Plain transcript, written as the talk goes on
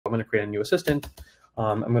I'm going to create a new assistant.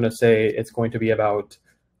 I'm going to say it's going to be about,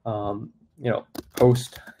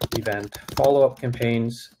 post-event follow-up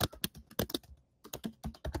campaigns.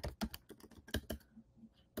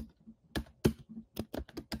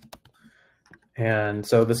 And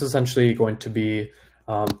so this is essentially going to be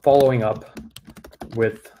following up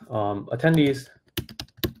with attendees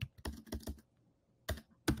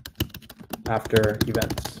after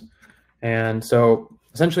events. And so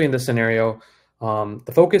essentially in this scenario,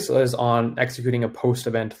 the focus is on executing a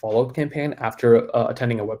post-event follow-up campaign after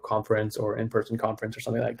attending a web conference or in-person conference or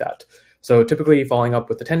something like that. So typically following up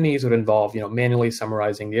with attendees would involve manually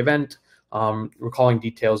summarizing the event, recalling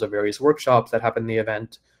details of various workshops that happened in the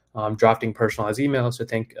event, drafting personalized emails to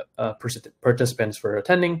thank participants for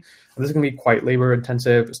attending. And this is going to be quite labor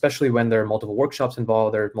intensive, especially when there are multiple workshops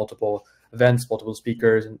involved, there are multiple events, multiple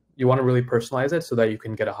speakers, and you want to really personalize it so that you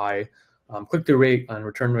can get a high click-through rate and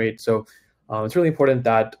return rate. So it's really important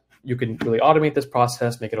that you can really automate this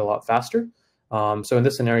process, make it a lot faster. So in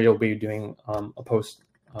this scenario, we'll be doing a post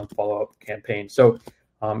follow-up campaign. So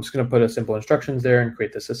I'm just going to put a simple instructions there and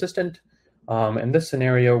create this assistant. In this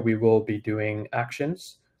scenario, we will be doing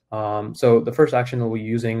actions. So the first action we'll be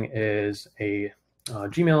using is a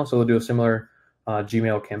Gmail. So we'll do a similar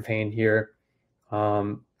Gmail campaign here.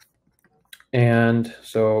 And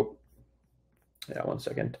so, yeah, one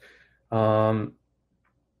second. First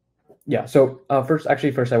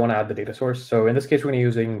I want to add the data source. So in this case, we're going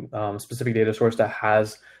to be using specific data source that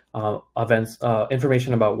has events,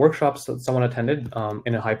 information about workshops that someone attended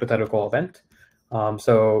in a hypothetical event.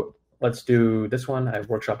 So let's do this one. I have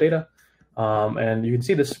workshop data. And you can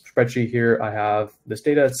see this spreadsheet here. I have this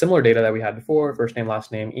data, similar data that we had before: first name,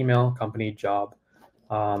 last name, email, company, job,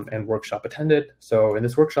 and workshop attended. So in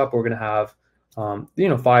this workshop, we're going to have, I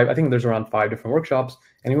think there's around 5 different workshops,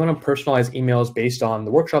 and you want to personalize emails based on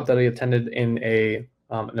the workshop that I attended in an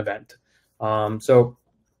event. So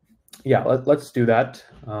yeah, let's do that.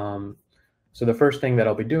 So the first thing that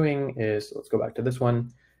I'll be doing is, let's go back to this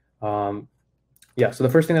one. So the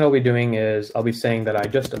first thing that I'll be doing is I'll be saying that I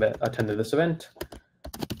just attended this event.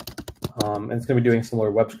 And it's going to be doing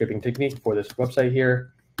similar web scraping technique for this website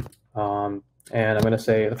here. And I'm going to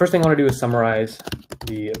say, the first thing I want to do is summarize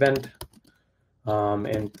the event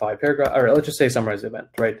in 5 paragraphs, or let's just say summarize the event,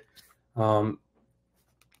 right? I'm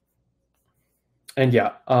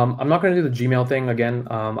not going to do the Gmail thing again.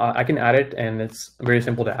 I can add it, and it's very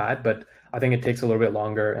simple to add, but I think it takes a little bit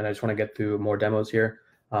longer, and I just want to get through more demos here.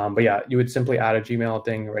 But yeah, you would simply add a Gmail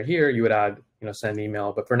thing right here. You would add, send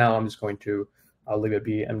email. But for now, I'm just going to leave it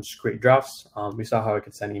be and just create drafts. We saw how I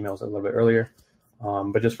could send emails a little bit earlier.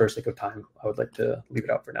 But just for sake of time, I would like to leave it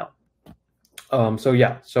out for now. So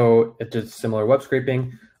it's just similar web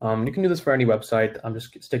scraping. You can do this for any website. I'm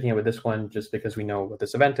just sticking it with this one just because we know what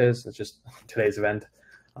this event is. It's just today's event.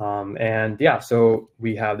 So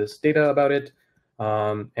we have this data about it.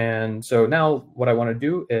 And so now what I want to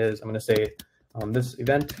do is I'm going to say, this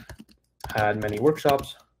event had many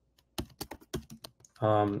workshops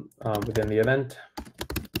within the event.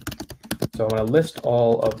 So I'm going to list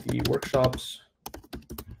all of the workshops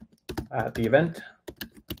at the event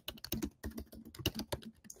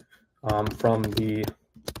from the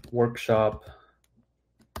workshop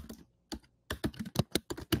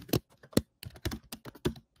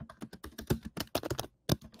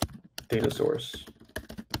data source.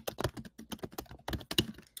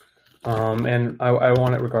 And I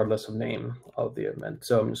want it regardless of name of the event.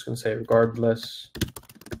 So I'm just going to say regardless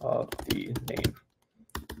of the name.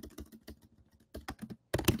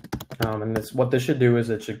 And what this should do is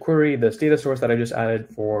it should query this data source that I just added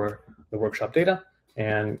for the workshop data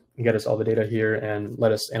and get us all the data here and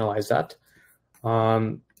let us analyze that.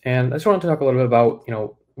 And I just wanted to talk a little bit about,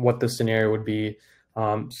 what this scenario would be.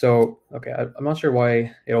 Okay, I'm not sure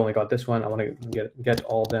why it only got this one. I want to get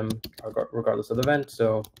all of them regardless of the event.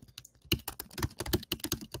 So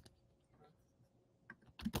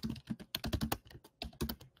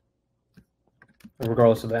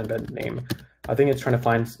regardless of the event name. I think it's trying to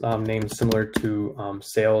find names similar to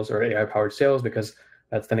sales or AI-powered sales, because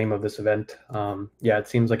that's the name of this event. It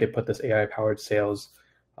seems like it put this AI-powered sales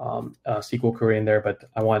SQL query in there, but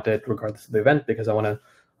I want it regardless of the event because I want to,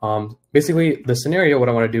 basically the scenario, what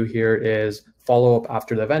I want to do here is follow up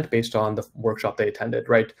after the event based on the workshop they attended,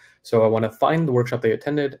 right? So I want to find the workshop they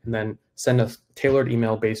attended and then send a tailored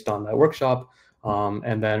email based on that workshop.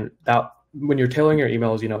 And then when you're tailoring your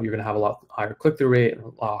emails, you're going to have a lot higher click-through rate, and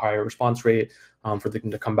a lot higher response rate for them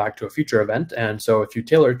to come back to a future event. And so if you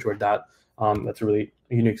tailor toward that, that's a really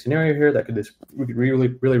unique scenario here that could be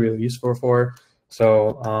really useful for.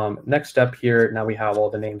 So next step here, now we have all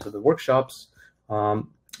the names of the workshops. I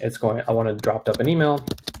want to drop up an email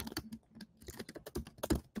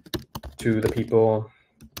to the people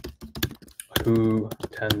who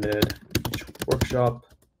attended each workshop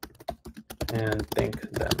and thank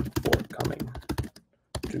them for coming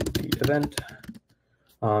to the event.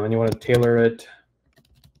 And you want to tailor it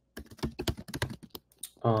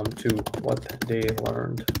to what they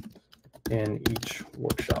learned in each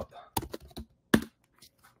workshop.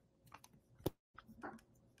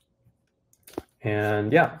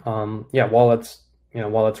 And yeah, while it's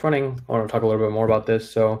running, I want to talk a little bit more about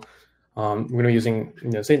this. So we're going to be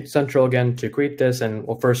using Central again to create this, and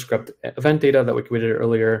we'll first script event data that we created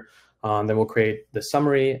earlier. Then we'll create the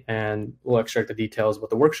summary, and we'll extract the details about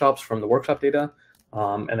the workshops from the workshop data.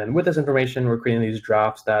 And then with this information, we're creating these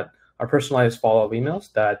drafts that are personalized follow-up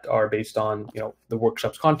emails that are based on the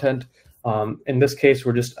workshop's content. In this case,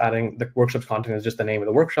 we're just adding the workshop's content as just the name of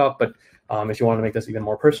the workshop. But if you want to make this even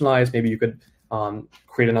more personalized, maybe you could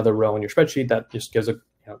create another row in your spreadsheet that just gives a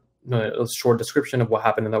short description of what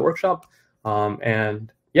happened in that workshop.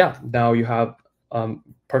 And yeah, now you have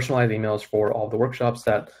personalized emails for all the workshops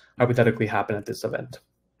that hypothetically happen at this event.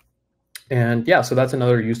 And yeah, so that's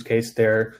another use case there